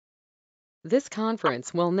This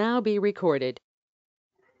conference will now be recorded.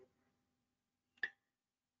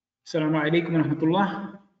 Assalamu alaikum wa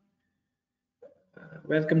rahmatullah.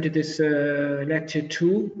 Welcome to this lecture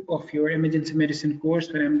 2 of your emergency medicine course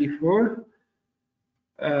for MD4.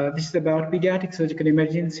 This is about pediatric surgical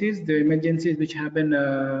emergencies, the emergencies which have been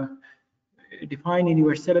defined in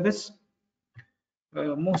your syllabus.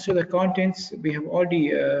 Most of the contents we have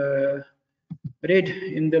already read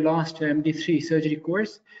in the last MD3 surgery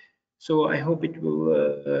course. So I hope it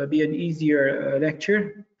will be an easier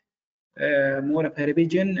lecture, more of a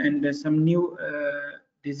revision, and some new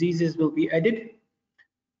diseases will be added,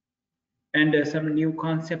 and some new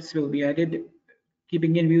concepts will be added,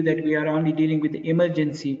 keeping in view that we are only dealing with the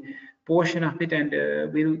emergency portion of it, and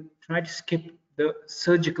we'll try to skip the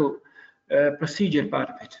surgical procedure part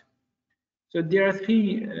of it. So there are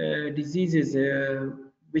three diseases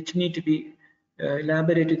which need to be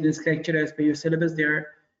elaborated in this lecture as per your syllabus. They are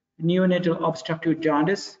neonatal obstructive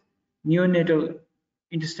jaundice, neonatal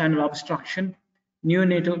intestinal obstruction,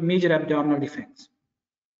 neonatal major abdominal defects.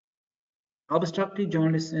 Obstructive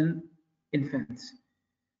jaundice in infants.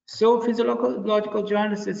 So physiological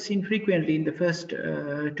jaundice is seen frequently in the first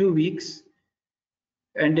 2 weeks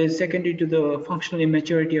and is secondary to the functional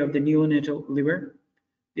immaturity of the neonatal liver.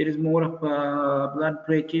 There is more of blood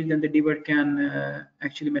breakage than the liver can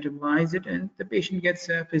actually metabolize it, and the patient gets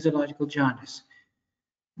physiological jaundice.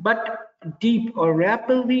 But deep or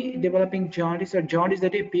rapidly developing jaundice, or jaundice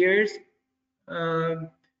that appears to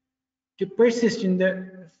persist in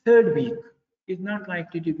the 3rd week, is not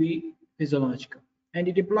likely to be physiological, and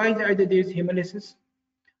it implies either there is hemolysis,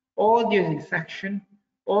 or there is infection,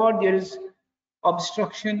 or there is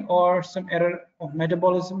obstruction, or some error of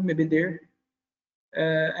metabolism may be there,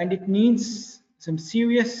 and it needs some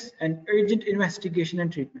serious and urgent investigation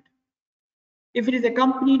and treatment. If it is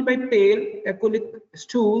accompanied by pale echolic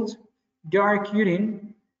stools, dark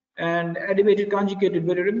urine, and elevated conjugated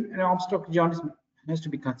bilirubin, and obstructive jaundice has to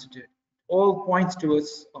be considered. All points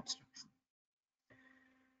towards obstruction.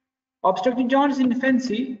 Obstructive jaundice in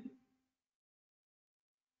infancy,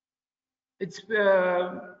 it's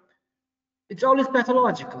always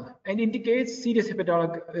pathological and indicates serious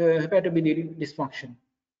hepatobiliary dysfunction.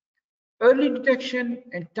 Early detection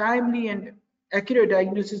and timely and accurate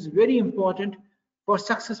diagnosis is very important for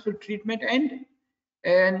successful treatment and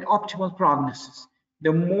optimal prognosis.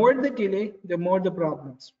 The more the delay, the more the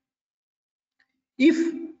problems. If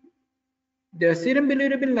the serum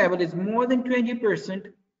bilirubin level is more than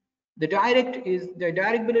 20%, the direct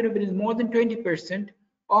bilirubin is more than 20%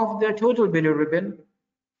 of the total bilirubin,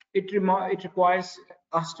 it requires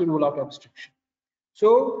us to rule out obstruction.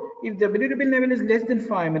 So if the bilirubin level is less than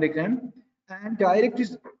 5 milligram and direct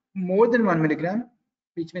is more than 1 milligram,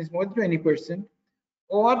 which means more than 20%,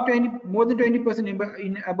 or more than 20%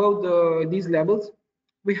 in above these levels,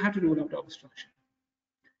 we have to rule out obstruction.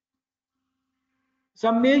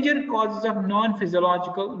 Some major causes of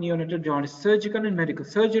non-physiological neonatal jaundice: surgical and medical.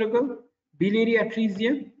 Surgical, biliary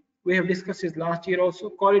atresia, we have discussed this last year also.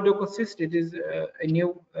 Choledochal cyst, it is a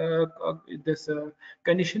new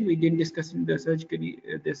condition we didn't discuss in the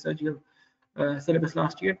surgical syllabus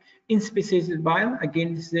last year. Inspissated bile,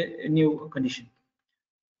 again this is a new condition.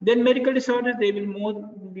 Then medical disorders, they will more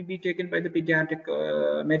be taken by the pediatric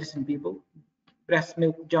medicine people. Breast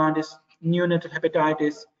milk jaundice, neonatal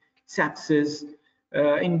hepatitis, sepsis,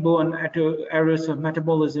 inborn errors of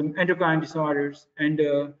metabolism, endocrine disorders, and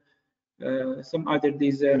some other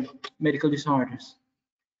medical disorders.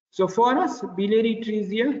 So for us, biliary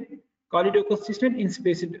atresia, choledochal cyst, and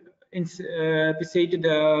inspissated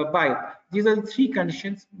bile. These are the three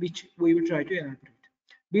conditions which we will try to elaborate.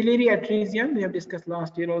 Biliary atresia, we have discussed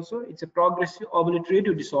last year also. It's a progressive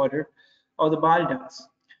obliterative disorder of the bile ducts,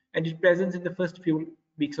 and it presents in the first few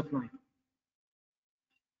weeks of life.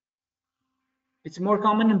 It's more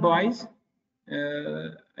common in boys.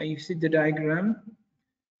 You see the diagram.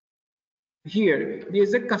 Here, there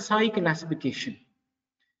is a Kasai classification.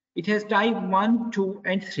 It has type 1, 2,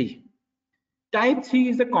 and 3. Type 3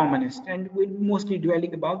 is the commonest, and we're mostly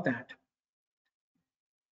dwelling about that.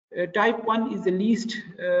 Type 1 is the least,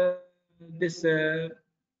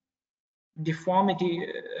 deformity,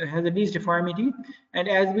 has the least deformity, and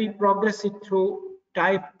as we progress it through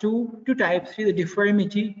type 2 to type 3, the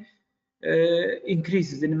deformity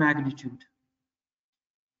increases in magnitude.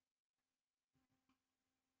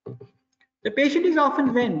 The patient is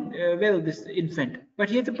often this infant, but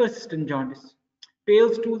he has a persistent jaundice,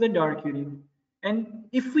 pale stools and dark urine. And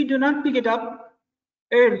if we do not pick it up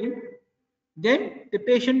early, then the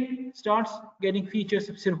patient starts getting features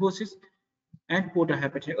of cirrhosis and portal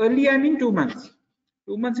hypertension. Early, I mean 2 months.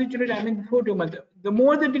 2 months usually timing before 2 months. The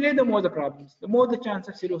more the delay, the more the problems, the more the chance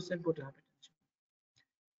of cirrhosis and portal hypertension.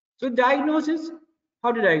 So diagnosis,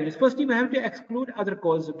 how to diagnose? Firstly, we have to exclude other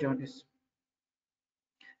causes of jaundice.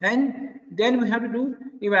 And then we have to do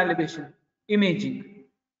evaluation, imaging.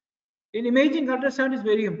 In imaging, ultrasound is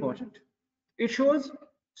very important. It shows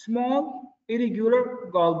small irregular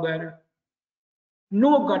gallbladder,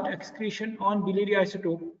 no gut excretion on biliary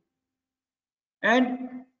isotope,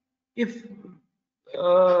 and if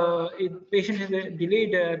patient has a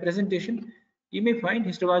delayed presentation, you may find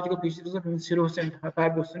histological features of cirrhosis and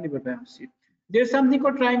fibrosis and liver biopsy. There is something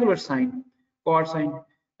called triangular sign, cord sign.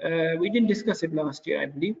 We didn't discuss it last year, I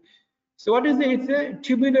believe. So what is it? It's a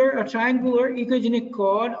tubular, a triangular echogenic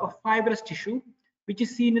cord of fibrous tissue, which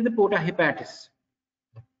is seen in the porta hepatis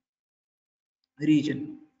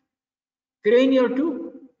region, cranial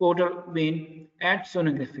to portal vein at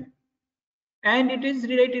sonography. And it is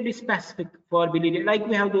relatively specific for biliary, like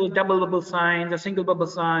we have those double bubble signs, a single bubble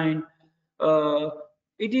sign.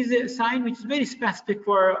 It is a sign which is very specific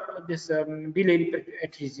for this biliary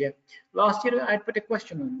atresia. Last year I put a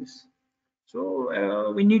question on this,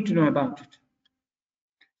 so we need to know about it.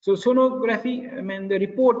 So sonography, I mean, the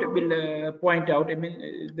report will point out, I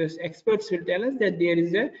mean, the experts will tell us that there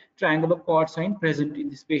is a triangular cord sign present in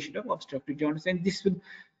this patient of obstructive jaundice, and this will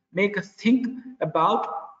make us think about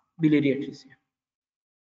biliary atresia.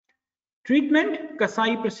 Treatment,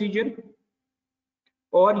 Kasai procedure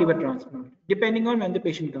or liver transplant, depending on when the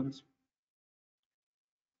patient comes.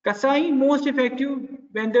 Kasai most effective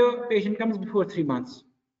when the patient comes before 3 months.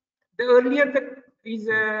 The earlier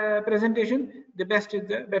the presentation, the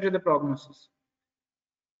better the prognosis.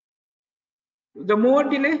 The more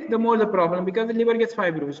delay, the more the problem, because the liver gets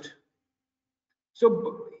fibrosed.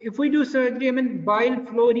 So if we do surgery, I mean, bile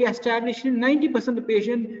flow re-established in 90% of the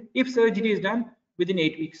patient if surgery is done within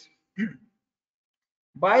 8 weeks.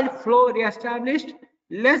 Bile flow re-established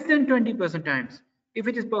less than 20% times if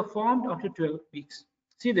it is performed after 12 weeks.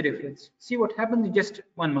 See the difference. See what happens in just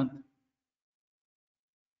 1 month.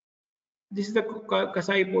 This is the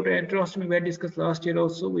Kasai portal enterostomy we had discussed last year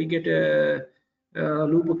also. We get a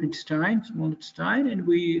loop of intestine, small intestine, and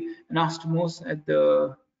we anastomose at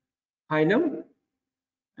the hilum,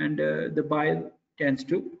 and the bile tends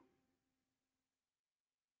to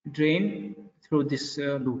drain through this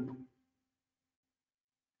loop.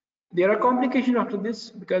 There are complications after this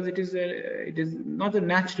because it is not a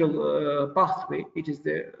natural pathway. It is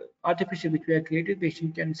the artificial which we have created.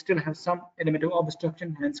 Patient can still have some element of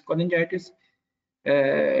obstruction, hence cholangitis.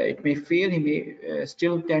 It may fail. He may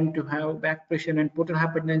still tend to have back pressure and portal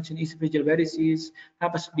hypertension, esophageal varices,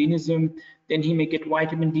 hypersplenism. Then he may get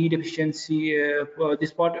vitamin D deficiency. For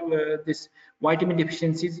this vitamin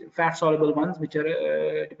deficiencies, fat soluble ones, which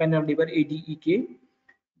are dependent on liver, A, D, E, K.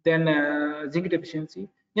 Then zinc deficiency.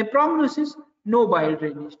 The prognosis, no bile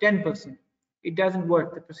drainage, 10%. It doesn't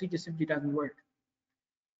work. The procedure simply doesn't work.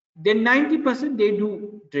 Then 90% they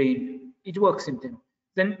do drain. It works in them.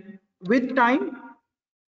 Then with time,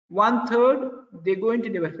 1/3 they go into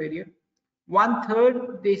liver failure.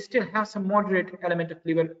 1/3 they still have some moderate element of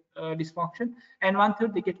liver dysfunction, and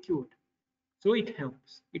 1/3 they get cured. So it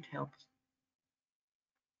helps. It helps.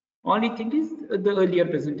 Only thing is the earlier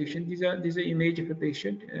presentation. These are image of a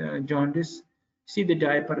patient, jaundice. See the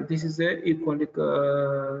diaper. This is the ecolic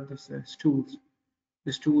stools.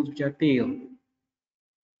 The stools which are pale.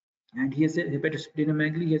 And he has a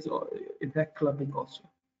hepatosplenomegaly. He has in fact clubbing also.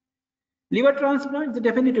 Liver transplant, the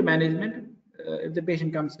definitive management. If the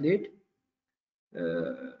patient comes late,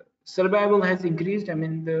 survival has increased. I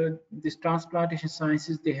mean, this transplantation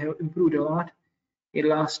sciences, they have improved a lot in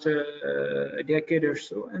last decade or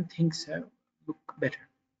so, and things have looked better.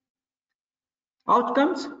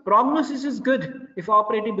 Outcomes, prognosis is good if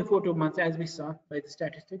operated before 2 months, as we saw by the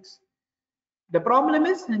statistics. The problem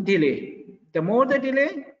is delay. The more the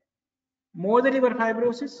delay, more the liver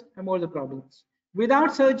fibrosis, and more the problems.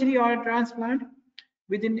 Without surgery or transplant,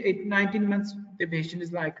 within 19 months, the patient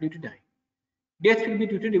is likely to die. Death will be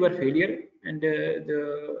due to liver failure and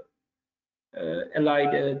the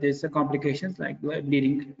allied there's complications like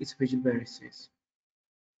bleeding, esophageal varices.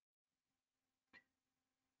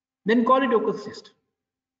 Then choledochal cyst.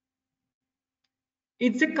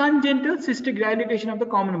 It's a congenital cystic dilatation of the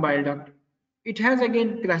common bile duct. It has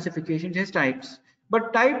again classification, it has types.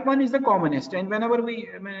 But type 1 is the commonest, and whenever we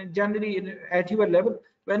generally at your level,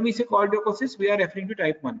 when we say choledochal cyst, we are referring to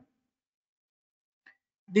type 1.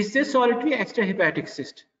 This is a solitary extrahepatic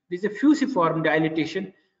cyst. This is a fusiform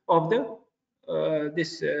dilatation of the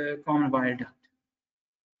this common bile duct.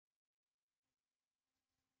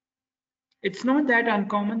 It's not that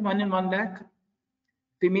uncommon, 1 in 1 lakh.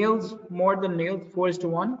 Females more than males,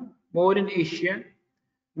 4:1, more in Asia,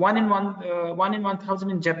 1 in 1,000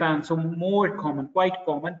 in Japan, so more common, quite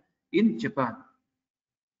common in Japan.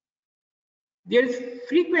 There is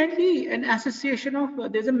frequently an association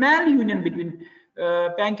of, there's a malunion between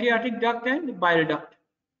pancreatic duct and bile duct.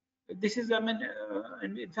 This is,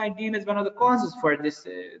 in fact, deemed as one of the causes for this.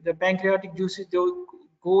 The pancreatic juices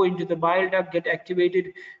go into the bile duct, get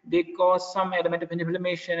activated, they cause some element of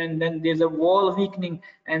inflammation, and then there's a wall weakening,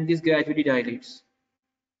 and this gradually dilates.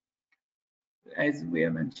 As we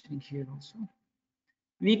are mentioning here also.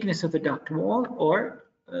 Weakness of the duct wall or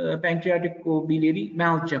pancreatic biliary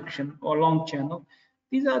maljunction or long channel.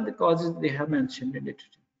 These are the causes they have mentioned in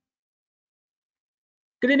literature.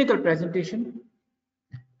 Clinical presentation: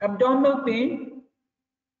 abdominal pain,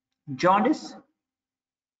 jaundice,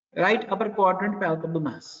 right upper quadrant palpable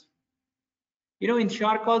mass. You know, in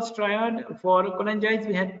Charcot's triad for cholangitis,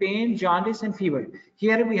 we had pain, jaundice, and fever.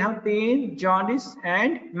 Here we have pain, jaundice,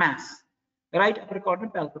 and mass, right upper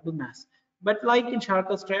quadrant palpable mass. But like in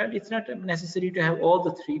Charcot's triad, it's not necessary to have all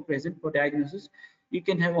the three present for diagnosis. You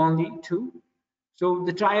can have only two. So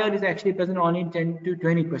the triad is actually present only in 10 to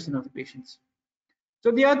 20% of the patients. So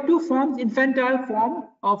there are two forms: infantile form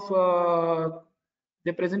of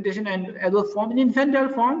the presentation and adult form. In infantile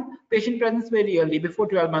form, patient presents very early, before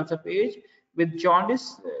 12 months of age, with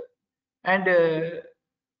jaundice, and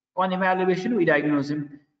on evaluation we diagnose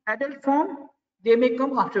him. Adult form, they may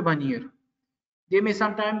come after 1 year. They may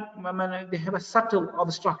sometimes, they have a subtle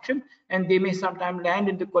obstruction, and they may sometimes land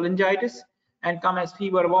into cholangitis and come as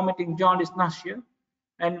fever, vomiting, jaundice, nausea.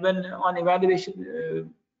 And when on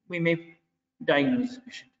evaluation, we may diagnose the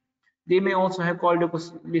patient. They may also have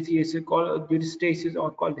cholelithiasis, durostasis,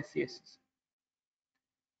 or cholelithiasis.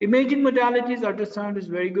 Imaging modalities: ultrasound is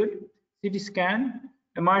very good, CT scan,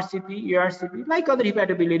 MRCP, ERCP, like other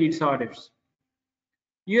hepatobiliary disorders.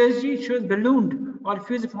 USG shows ballooned or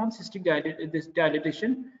fusiform cystic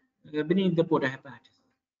dilatation beneath the porta hepatis.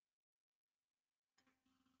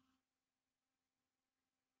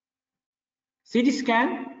 CT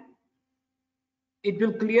scan, it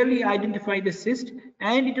will clearly identify the cyst,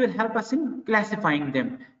 and it will help us in classifying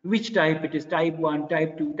them, which type it is, type 1,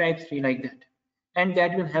 type 2, type 3, like that. And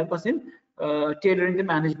that will help us in tailoring the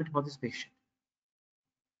management for this patient.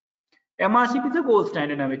 MRCP is the gold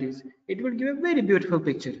standard nowadays. It will give a very beautiful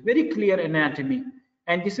picture, very clear anatomy,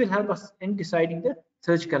 and this will help us in deciding the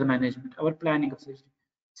surgical management, our planning of surgery.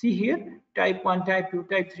 See here, type 1, type 2,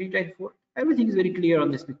 type 3, type 4, everything is very clear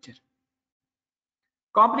on this picture.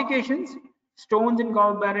 Complications: stones in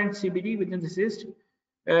gallbladder and CBD within the cyst.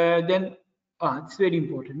 It's very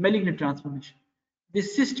important, malignant transformation.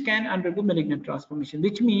 This cyst can undergo malignant transformation,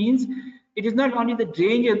 which means it is not only the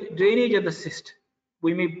drainage of the cyst.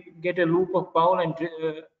 We may get a loop of bowel and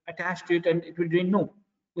attach to it, and it will drain. No,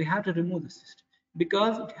 we have to remove the cyst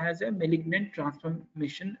because it has a malignant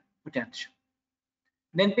transformation potential.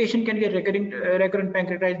 Then patient can get recurrent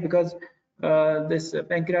pancreatitis because this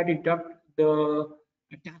pancreatic duct, the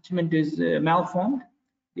attachment is malformed.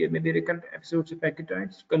 There may be recurrent episodes of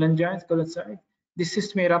pancreatitis, cholangitis, cholecystitis. This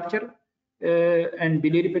cyst may rupture and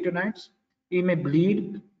biliary peritonitis. He may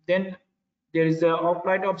bleed. Then there is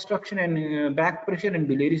off-flight obstruction and back pressure and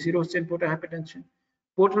biliary cirrhosis and portal hypertension.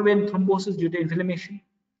 Portal vein thrombosis due to inflammation.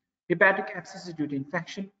 Hepatic abscess due to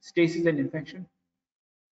infection, stasis and infection.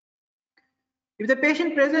 If the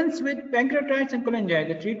patient presents with pancreatitis and cholangitis,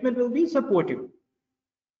 the treatment will be supportive.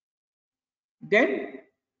 Then,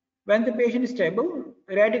 when the patient is stable,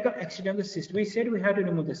 radical excision of the cyst. We said we have to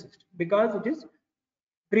remove the cyst because it is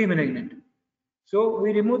pre-malignant. So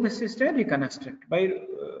we remove the cyst and reconstruct by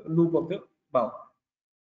loop of the bowel.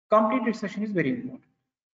 Complete resection is very important.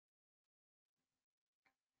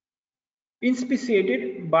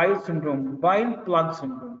 Inspissated bile syndrome, bile plug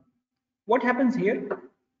syndrome. What happens here?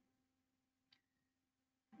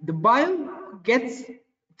 The bile gets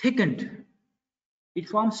thickened. It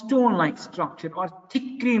forms stone-like structure or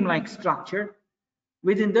thick cream-like structure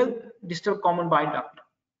within the distal common bile duct,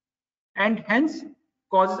 and hence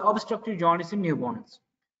causes obstructive jaundice in newborns.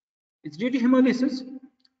 It's due to hemolysis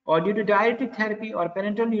or due to diuretic therapy or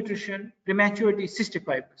parenteral nutrition, prematurity, cystic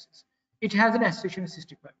fibrosis. It has an association with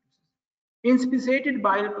cystic fibrosis. Inspissated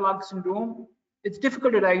bile plug syndrome, it's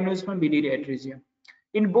difficult to diagnose from biliary atresia.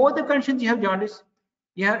 In both the conditions, you have jaundice,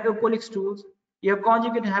 you have alcoholic stools, you have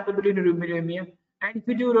conjugate hyperbilirubinemia, and if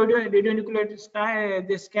you do radionuclide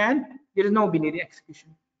scan, there is no biliary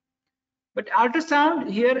execution. But ultrasound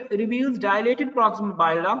here reveals dilated proximal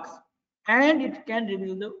bile ducts, and it can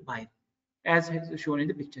reveal the bile, as is shown in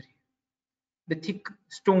the picture here, the thick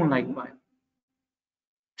stone-like bile.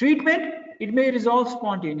 Treatment: it may resolve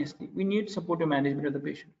spontaneously. We need supportive management of the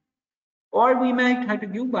patient. Or we might have to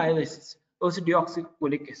give dialysis, also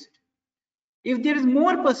deoxycholic acid. If there is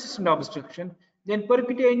more persistent obstruction, then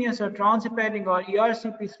percutaneous or transhepatic or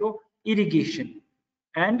ERCP through irrigation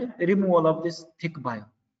and removal of this thick bile.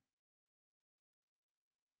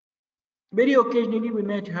 Very occasionally, we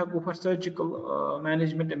might have go for surgical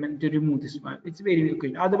management to remove this bile. It's very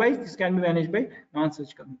occasional. Otherwise, this can be managed by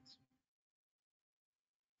non-surgical means.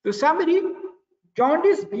 So, summary: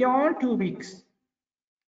 jaundice beyond 2 weeks,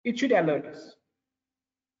 it should alert us.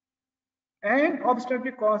 And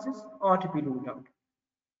obstructive causes are to be ruled out.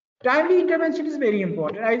 Timely intervention is very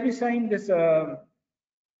important. As we saw in this,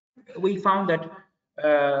 we found that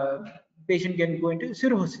patient can go into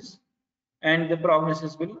cirrhosis and the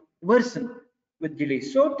prognosis will worsen with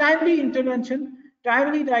delays. So timely intervention,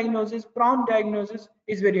 timely diagnosis, prompt diagnosis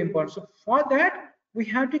is very important. So for that, we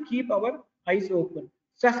have to keep our eyes open.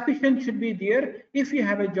 Suspicion should be there if you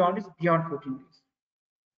have a jaundice beyond 14 days.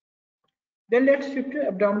 Then let's shift to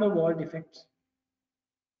abdominal wall defects.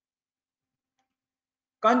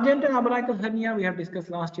 Congenital umbilical hernia, we have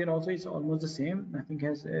discussed last year also, it's almost the same. Nothing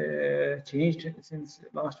has changed since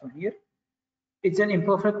last 1 year. It's an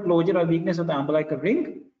imperfect closure or weakness of the umbilical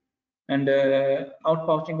ring and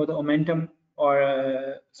outpouching of the omentum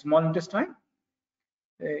or small intestine.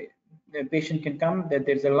 The patient can come that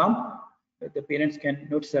there's a lump. The parents can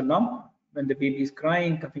notice a lump when the baby is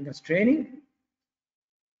crying, coughing, or straining.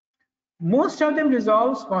 Most of them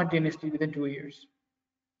resolve spontaneously within 2 years.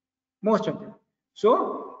 Most of them.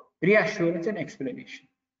 So reassurance and explanation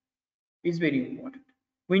is very important.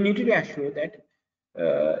 We need to reassure that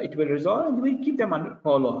it will resolve and we keep them under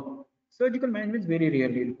follow-up. Surgical management is very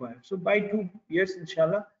rarely required. So by 2 years,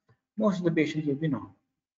 inshallah, most of the patients will be normal.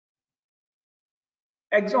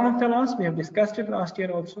 Exomphalos, we have discussed it last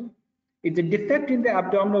year also. It's a defect in the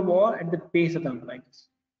abdominal wall at the base of the umbilicus.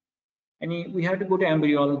 And we have to go to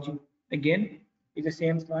embryology. Again, it's the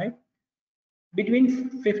same slide. Between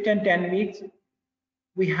 5th and 10 weeks,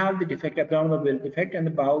 we have the defect, abdominal wall defect, and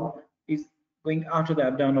the bowel is going out of the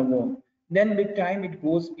abdominal wall. Then with time it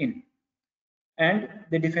goes in and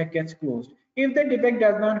the defect gets closed. If the defect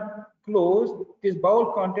does not close, this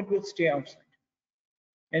bowel content will stay outside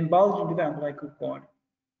and bulge into the umbilical cord.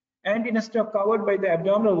 And instead of covered by the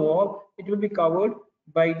abdominal wall, it will be covered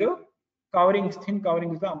by the covering, thin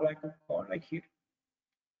covering is the umbilical cord, like here.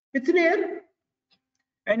 It's rare.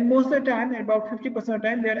 And most of the time, about 50% of the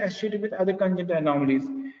time, they are associated with other congenital anomalies,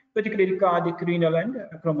 particularly cardiac, renal, and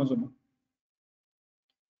chromosomal.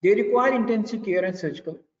 They require intensive care and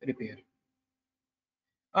surgical repair.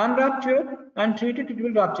 Unruptured, untreated, it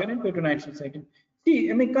will rupture and peritonitis will set in.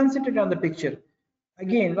 See, I mean, concentrate on the picture.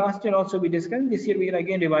 Again, last year also we discussed, this year we are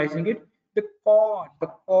again revising it. The cord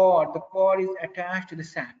is attached to the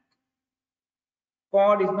sac.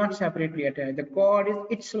 Cord is not separately attached. The cord is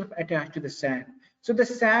itself attached to the sac. So the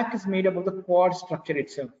sac is made up of the cord structure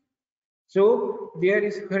itself. So there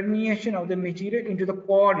is herniation of the material into the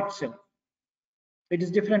cord itself. It is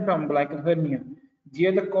different from umbilical hernia.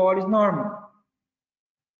 Here the cord is normal.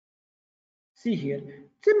 See here,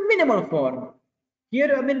 it's a minimal form.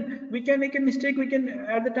 Here, I mean, we can make a mistake. We can,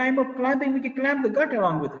 at the time of clamping, we can clamp the gut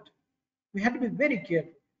along with it. We have to be very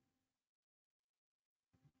careful.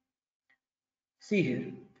 See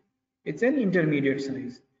here, it's an intermediate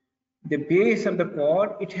size. The base of the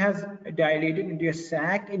cord, it has dilated into a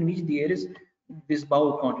sac in which there is this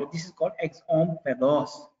bowel content. This is called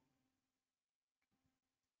exomphalos.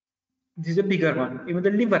 This is a bigger one. Even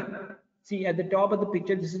the liver, see at the top of the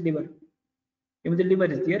picture, this is liver. Even the liver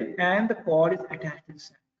is there and the cord is attached to the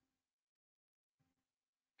sac.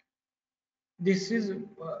 This is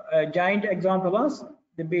a giant exomphalos.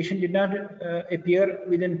 The patient did not appear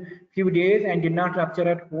within few days and did not rupture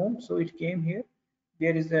at home, so it came here.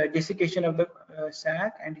 There is a desiccation of the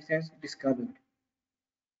sac and it has discovered.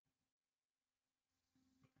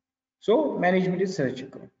 So management is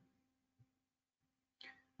surgical.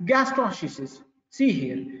 Gastroschisis. See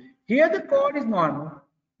here. Here the cord is normal.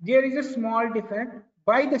 There is a small defect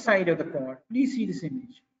by the side of the cord. Please see this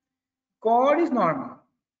image. Cord is normal.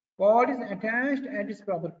 Cord is attached at its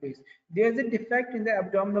proper place. There is a defect in the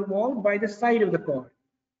abdominal wall by the side of the cord.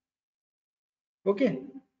 Okay.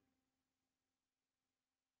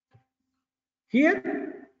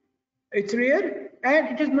 Here, it's rare and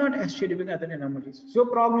it is not associated with other anomalies. So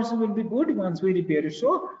prognosis will be good once we repair it.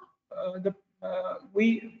 So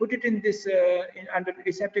we put it in this under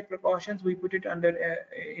aseptic precautions. We put it under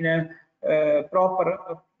in a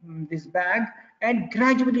proper this bag and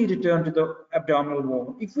gradually return to the abdominal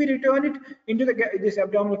wall. If we return it into this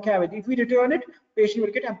abdominal cavity, if we return it, patient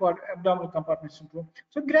will get abdominal compartment syndrome.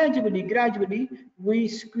 So gradually, we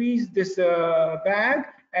squeeze this bag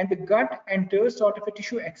and the gut enters sort of a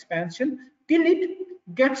tissue expansion till it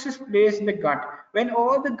gets its place in the gut. When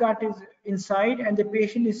all the gut is inside and the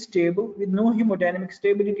patient is stable with no hemodynamic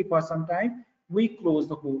stability for some time, we close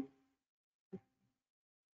the hole.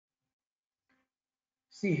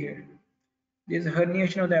 See here, there's a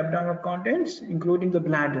herniation of the abdominal contents, including the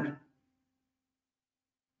bladder.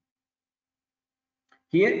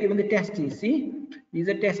 Here, even the testes, see, these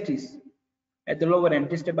are testes at the lower end,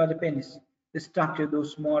 just above the penis. The structure,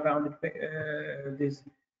 those small rounded these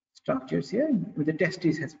structures here, with the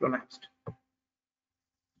testes has prolapsed.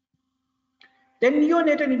 Then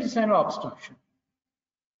neonatal intestinal obstruction.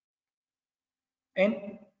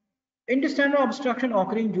 And intestinal obstruction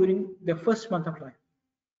occurring during the first month of life.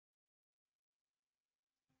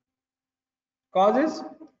 Causes: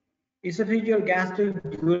 esophageal, gastric,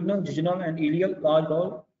 duodenal, jejunal, and ileal, large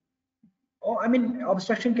bowel. Oh, I mean,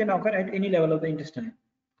 obstruction can occur at any level of the intestine.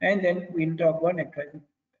 And then we'll talk about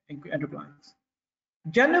enterocolitis.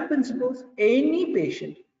 General principles: any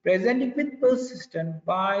patient presenting with persistent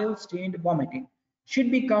bile-stained vomiting should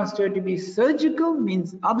be considered to be surgical,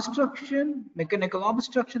 means obstruction, mechanical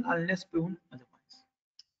obstruction, unless proven otherwise.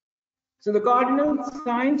 So the cardinal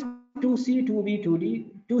signs: 2C, 2B, 2D,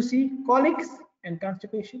 2C, colics and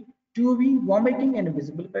constipation, 2B, vomiting and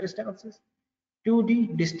visible peristalsis,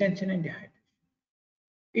 2D, distension and dehydration.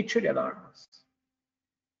 It should alarm us.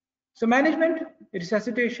 So management: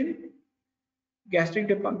 resuscitation, gastric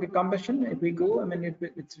combustion, if we go, I mean, if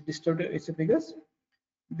it's distorted esophagus,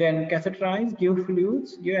 then catheterize, give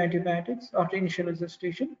fluids, give antibiotics after initial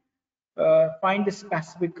resuscitation, find the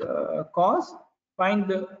specific cause, find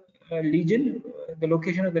the lesion, the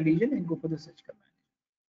location of the lesion, and go for the surgical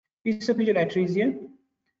management. Esophageal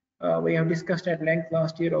atresia, we have discussed at length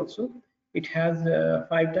last year also. It has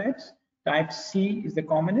 5 types. Type C is the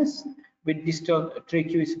commonest, with distal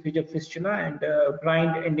tracheoesophageal fistula and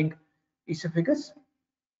blind ending esophagus.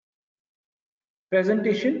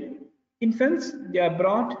 Presentation: infants, they are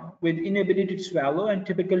brought with inability to swallow, and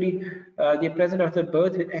typically they are present after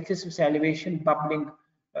birth with excessive salivation, bubbling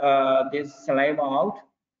there's saliva out,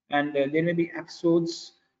 and there may be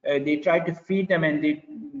episodes. They try to feed them and they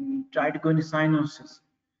try to go into cyanosis.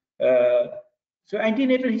 So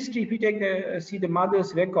antenatal history, if you take see the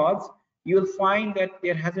mother's records, you will find that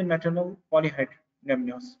there has been maternal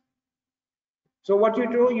polyhydramnios. So what you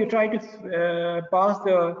do, you try to pass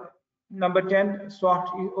the number 10 soft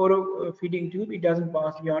oral feeding tube. It doesn't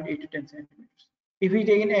pass beyond 8 to 10 centimeters. If you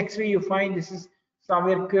take an X-ray, you find this is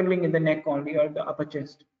somewhere curling in the neck only, or the upper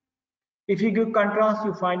chest. If you give contrast,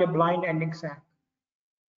 you find a blind ending sac.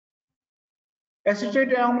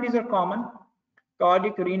 Associated anomalies are common: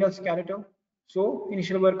 cardiac, renal, skeletal. So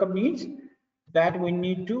initial workup needs that we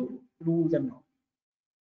need to rule them out.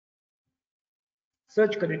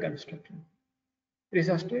 Surgical reconstruction: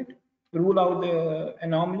 resuscitate, rule out the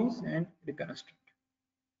anomalies, and reconstruct.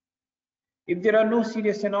 If there are no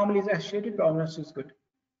serious anomalies associated, prognosis is good.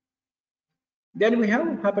 Then we have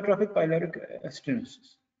hypertrophic pyloric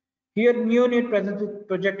stenosis. Here, neonate presents with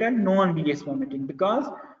projectile non-bilious vomiting because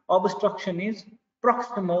obstruction is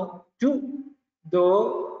proximal to the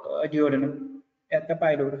duodenum at the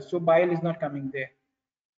pylorus, so bile is not coming there.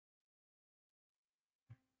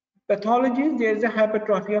 Pathologies: there is a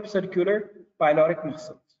hypertrophy of circular pyloric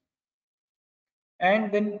muscles.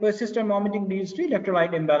 And then persistent vomiting leads to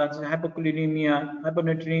electrolyte imbalances, hypokalemia,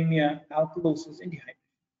 hyponatremia, alkalosis, and dehydration.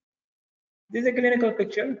 This is a clinical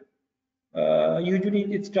picture. Usually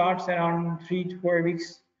it starts around 3 to 4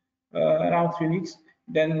 weeks, around 3 weeks.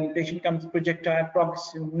 Then patient comes projectile,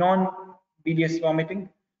 progressive, non-bilious vomiting,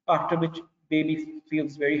 after which baby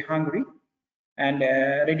feels very hungry and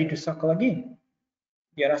ready to suckle again.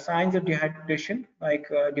 There are signs of dehydration like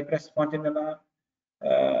depressed fontanella,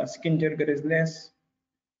 skin turgor is less,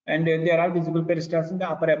 and there are visible peristalsis in the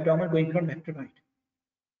upper abdomen going from left to right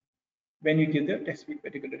when you give the test tube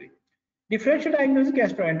particularly. Differential diagnosis: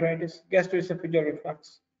 gastroenteritis, gastroesophageal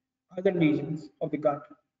reflux, other lesions of the gut,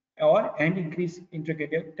 and increased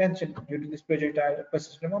intracranial tension due to this projectile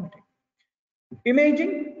persistent vomiting.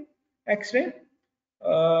 Imaging: X-ray,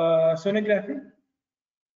 sonography.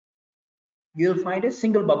 You'll find a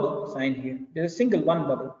single bubble sign here. There's a single one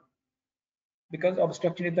bubble. Because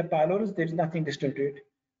obstruction in the pylorus, there is nothing distal to it.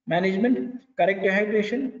 Management: correct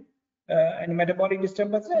dehydration and metabolic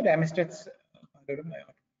disturbance, and Ramsted's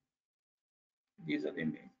pyloromyopathy. These are the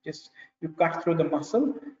images. Just you cut through the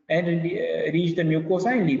muscle and reach the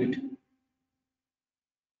mucosa and leave it.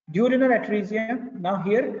 Duodenal atresia. Now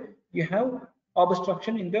here you have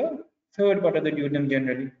obstruction in the third part of the duodenum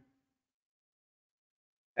generally.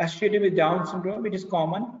 Associated with Down syndrome, it is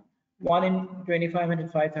common, 1 in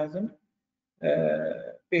 2500 5,000.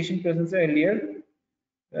 Patient presents earlier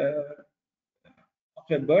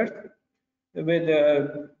after birth with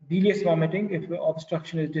bilious vomiting if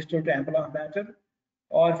obstruction is distal to ampulla matter,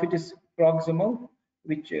 or if it is proximal,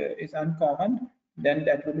 which is uncommon, then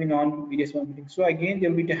that will be non-bilious vomiting. So again, there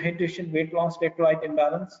will be dehydration, weight loss, electrolyte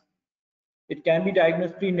imbalance. It can be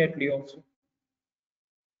diagnosed prenatally also.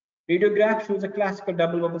 Radiograph shows a classical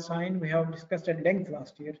double bubble sign. We have discussed at length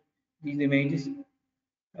last year these images.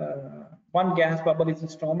 One gas bubble is the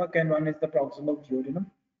stomach and one is the proximal duodenum.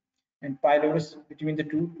 And pylorus between the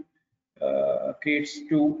two creates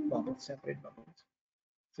two bubbles, separate bubbles.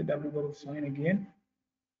 So double bubble sign again.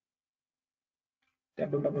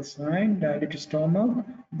 Double bubble sign, dilated stomach,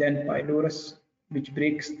 then pylorus, which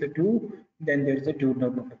breaks the two, then there is a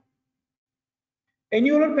duodenal bubble.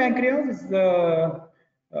 Annular pancreas is the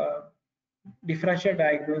differential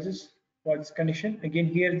diagnosis for this condition. Again,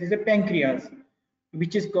 here this is a pancreas,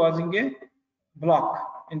 which is causing a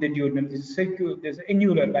block in the duodenum. This is circular, there's an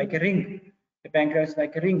annular, like a ring. The pancreas is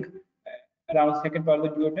like a ring around the second part of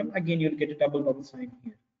the duodenum. Again, you'll get a double bubble sign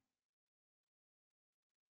here.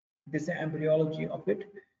 This is the embryology of it.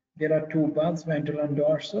 There are two buds, ventral and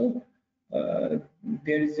dorsal.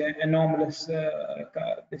 There is an anomalous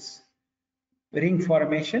this ring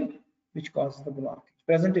formation, which causes the blockage.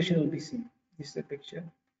 Presentation will be seen. This is the picture.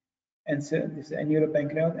 And so this is annular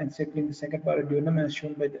pancreas encircling the second part of duodenum as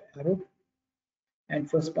shown by the arrow. And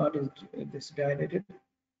first part is this dilated.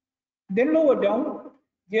 Then lower down,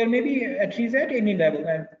 there may be atresia at any level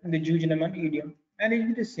in the jejunum and ileum.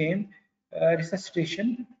 Management is same,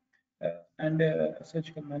 resuscitation and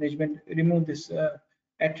surgical management. Remove this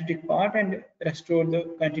atretic part and restore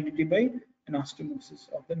the continuity by anastomosis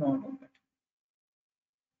of the normal gut.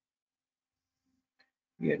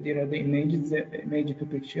 Here there are the images, the image of a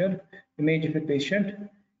picture, image of a patient,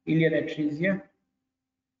 ileal atresia,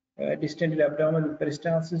 distended abdomen with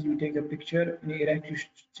peristalsis. You take a picture, in erect you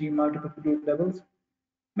see multiple fluid levels.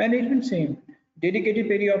 Management same, dedicated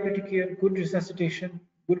perioperative care, good resuscitation,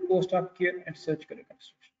 good post-op care, and surgical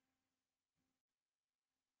reconstruction.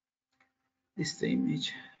 This is the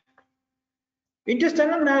image.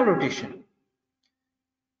 Intestinal malrotation.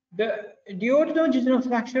 The duodenojejunal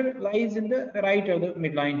fracture lies in the right of the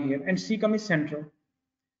midline here, and cecum is central.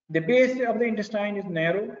 The base of the intestine is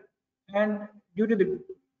narrow, and due to the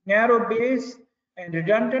narrow base and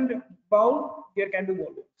redundant bowel, there can be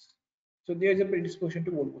volvulus. So there is a predisposition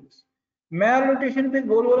to volvulus. Malrotation with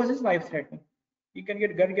volvulus is life-threatening. You can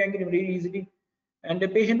get gut gangrene very easily, and the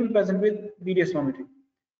patient will present with bilious vomiting.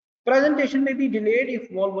 Presentation may be delayed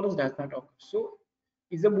if volvulus does not occur. So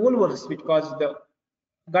it's the volvulus which causes the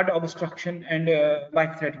gut obstruction and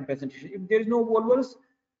life-threatening presentation. If there is no volvulus,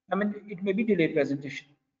 I mean, it may be delayed presentation.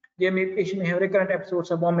 Patient may have recurrent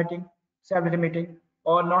episodes of vomiting, self-limiting,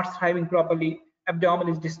 or not thriving properly. Abdomen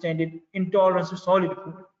is distended, intolerance to solid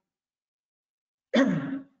food.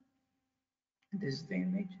 This is the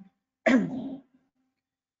image.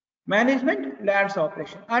 Management, Lad's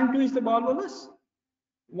operation. Untwist the volvulus,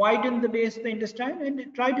 widen the base of the intestine,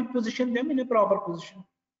 and try to position them in a proper position.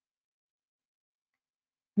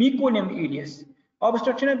 Meconium ileus.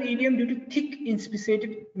 Obstruction of ileum due to thick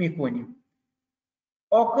inspissated meconium.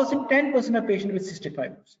 Occurs in 10% of patients with cystic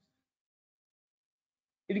fibrosis.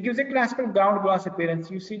 It gives a classical ground glass appearance.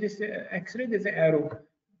 You see this X-ray, there's an arrow,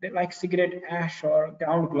 like cigarette ash or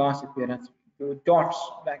ground glass appearance. The dots,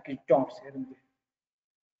 like dots here and there.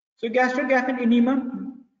 So gastrographic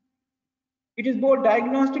enema, it is both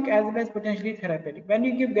diagnostic as well as potentially therapeutic. When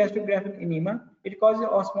you give gastrographic enema, it causes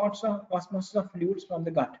osmosis of fluids from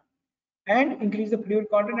the gut and increase the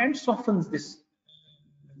fluid content and softens this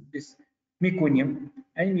meconium,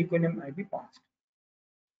 and meconium might be passed.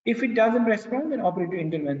 If it doesn't respond, then operative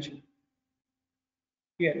intervention.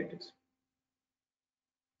 Here it is.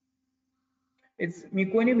 It's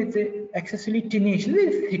meconium, it's excessively tenacious,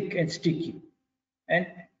 very thick and sticky, and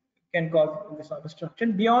can cause this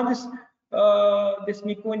obstruction. Beyond this, this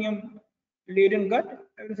meconium laden gut,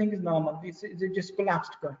 everything is normal. It's just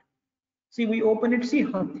collapsed gut. See, we open it, see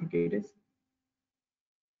how thick it is.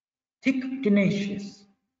 Thick, tenacious.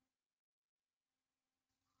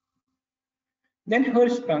 Then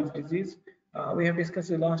Hirschsprung's disease, we have discussed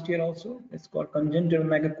it last year also. It's called congenital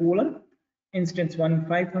megacolon. Instance 1 in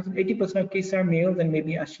 5,000. 80% of cases are males and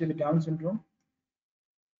maybe associated with Down syndrome.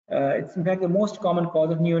 It's in fact the most common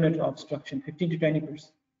cause of neonatal obstruction, 15 to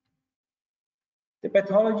 20%. The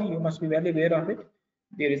pathology, you must be well aware of it.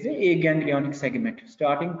 there is a ganglionic segment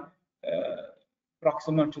starting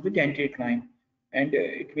proximal to the dentate line, and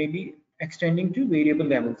it may be extending to variable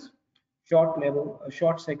levels,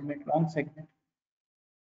 short segment, long segment.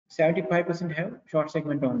 75% have short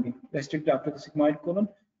segment only, restricted after the sigmoid colon,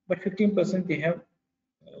 but 15% they have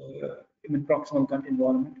even proximal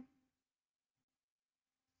involvement.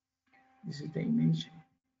 This is the image.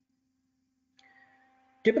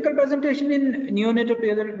 Typical presentation in neonatal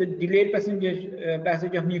pediatric with delayed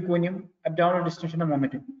passage of meconium, abdominal distension, and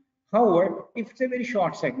vomiting. However, if it's a very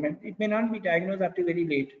short segment, it may not be diagnosed up to very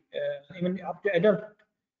late, even up to adult.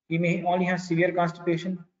 We may only have severe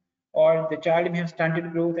constipation, or the child may have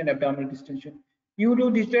stunted growth and abdominal distension. You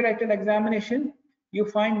do digital rectal examination, you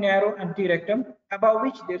find narrow empty rectum above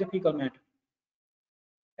which there is a fecal matter.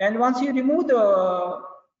 And once you remove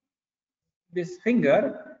this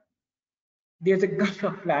finger, there's a gush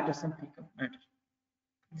of flatus and fecal matter.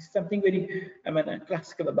 This is something very,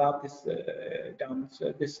 classical about this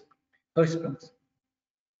this Hirschsprung's.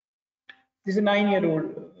 This is a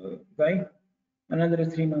 9-year-old guy, another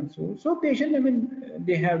is 3 months old. So patient,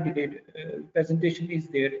 they have delayed presentation is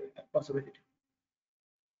there possibility.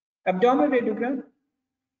 Abdominal radiogram,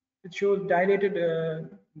 it shows dilated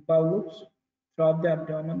bowel loops throughout the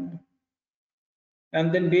abdomen,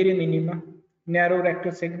 and then barium enema, narrow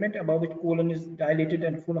rectal segment above which colon is dilated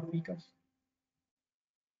and full of fecals.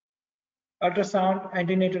 Ultrasound,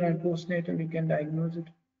 antenatal and postnatal, you can diagnose it.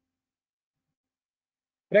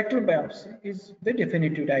 Rectal biopsy is the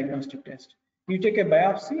definitive diagnostic test. You take a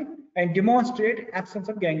biopsy and demonstrate absence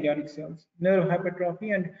of ganglionic cells, nerve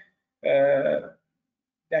hypertrophy, and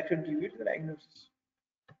that will give you the diagnosis.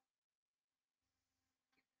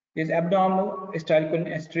 There's abdominal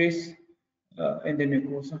acetylcholine esterase in the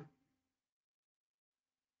mucosa.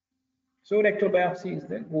 So rectal biopsy is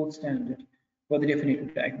the gold standard for the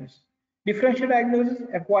definitive diagnosis. Differential diagnosis,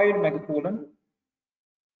 acquired megacolon.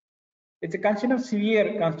 It's a condition of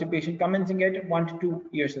severe constipation commencing at 1 to 2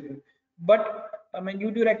 years old. But when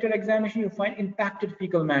you do rectal examination, you find impacted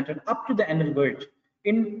fecal matter up to the anal verge.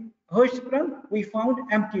 In Hirschsprung, we found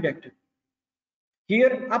empty rectum.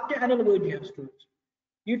 Here, up to anal verge, you have stools.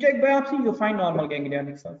 You take biopsy, you find normal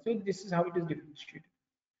ganglionic cells. So this is how it is differentiated.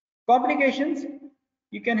 Complications,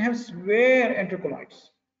 you can have severe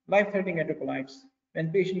enterocolitis, life-threatening enterocolitis.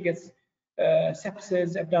 When patient gets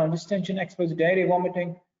sepsis, abdominal distension, exposed diarrhea,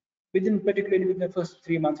 vomiting, particularly within the first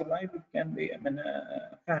 3 months of life, it can be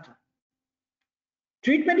fatal.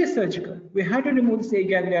 Treatment is surgical. We have to remove the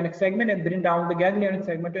ganglionic segment and bring down the ganglionic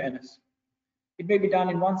segment to NS. It may be done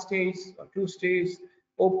in 1 stage or 2 stages,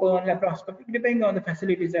 open, laparoscopic, depending on the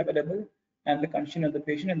facilities available and the condition of the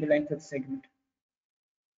patient and the length of the segment.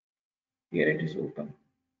 Here it is open.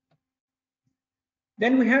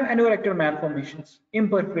 Then we have anorectal malformations,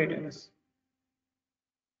 imperforate NS.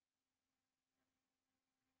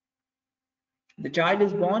 The child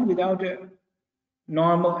is born without a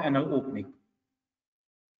normal anal opening.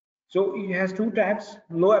 So it has 2 types,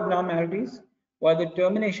 low abnormalities, where the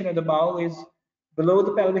termination of the bowel is below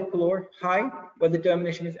the pelvic floor, high, where the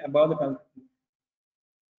termination is above the pelvic floor.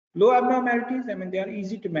 Low abnormalities, they are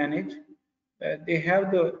easy to manage. They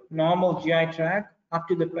have the normal GI tract up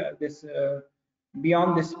to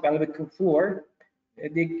beyond this pelvic floor.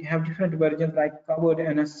 They have different versions like covered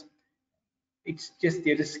anus. It's just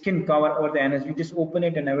there's a skin cover over the anus. You just open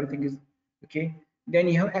it and everything is okay. Then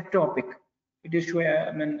you have ectopic. It is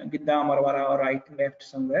Giddam or right, left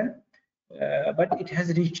somewhere, but it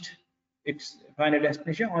has reached its final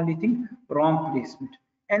destination. Only thing, wrong placement.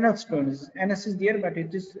 Anal stenosis. Anus is there, but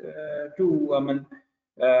it is too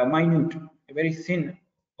minute, very thin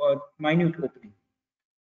or minute opening.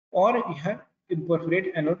 Or you have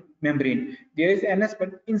imperforate anal membrane. There is anus,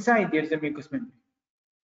 but inside there is a mucous membrane.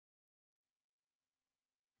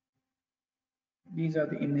 These are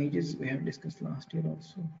the images we have discussed last year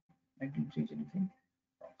also. I didn't change anything.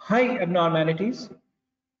 High abnormalities,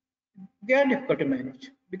 they are difficult to manage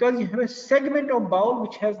because you have a segment of bowel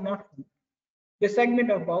which has not moved, the segment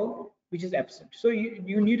of bowel which is absent. So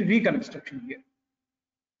you need reconstruction here.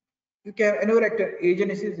 You can have anorectal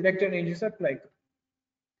agenesis, rectal agenesis are like.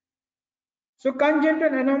 So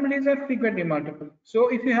congenital anomalies are frequently multiple. So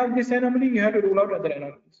if you have this anomaly, you have to rule out other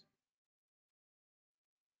anomalies.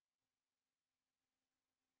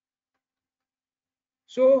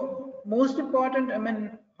 So most important,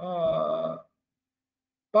 part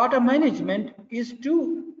of management is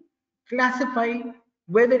to classify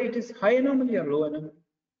whether it is high anomaly or low anomaly.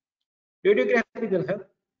 Radiography will help.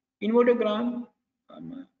 Invotogram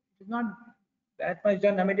is not that much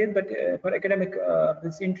done nowadays, but for academic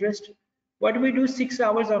this interest, what do we do 6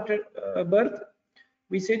 hours after birth?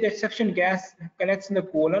 we say that suction gas collects in the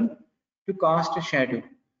colon to cast a shadow.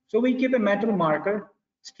 So we keep a metal marker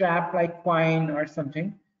strapped like coin or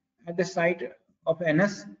something at the site of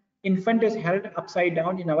anus. Infant is held upside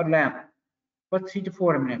down in our lap for 3 to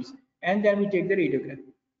 4 minutes, and then we take the radiograph.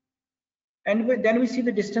 And then we see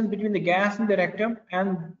the distance between the gas in the rectum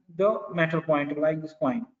and the metal pointer, like this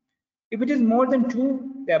coin. If it is more than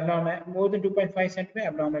 2, the more than 2.5 centimeter,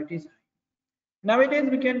 abnormality is high. Nowadays,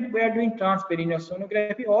 we are doing transperineal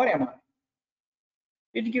sonography or MRI.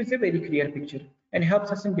 It gives a very clear picture and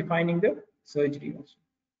helps us in defining the surgery also.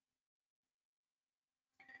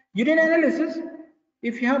 Urine analysis.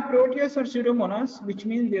 If you have Proteus or Pseudomonas, which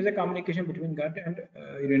means there's a communication between gut and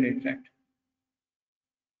urinary tract.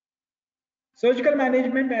 Surgical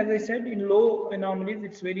management, as I said, in low anomalies,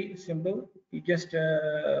 it's very simple. You just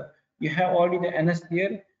you have already the anus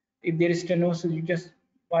there. If there is stenosis, you just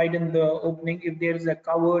widen the opening. If there is a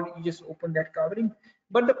covered, you just open that covering.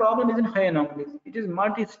 But the problem is in high anomalies. It is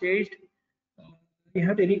multi-staged. You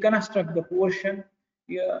have to reconstruct the portion.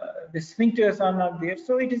 The sphincters are not there,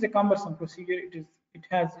 so it is a cumbersome procedure. It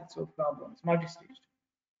has its own problems. Multi-staged.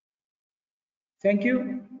 Thank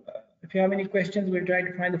you. If you have any questions, we'll try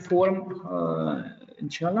to find the forum,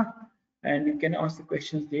 inshallah, and you can ask the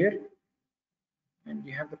questions there. And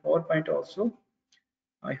you have the PowerPoint also.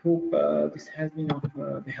 I hope this has been of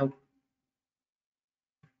the help.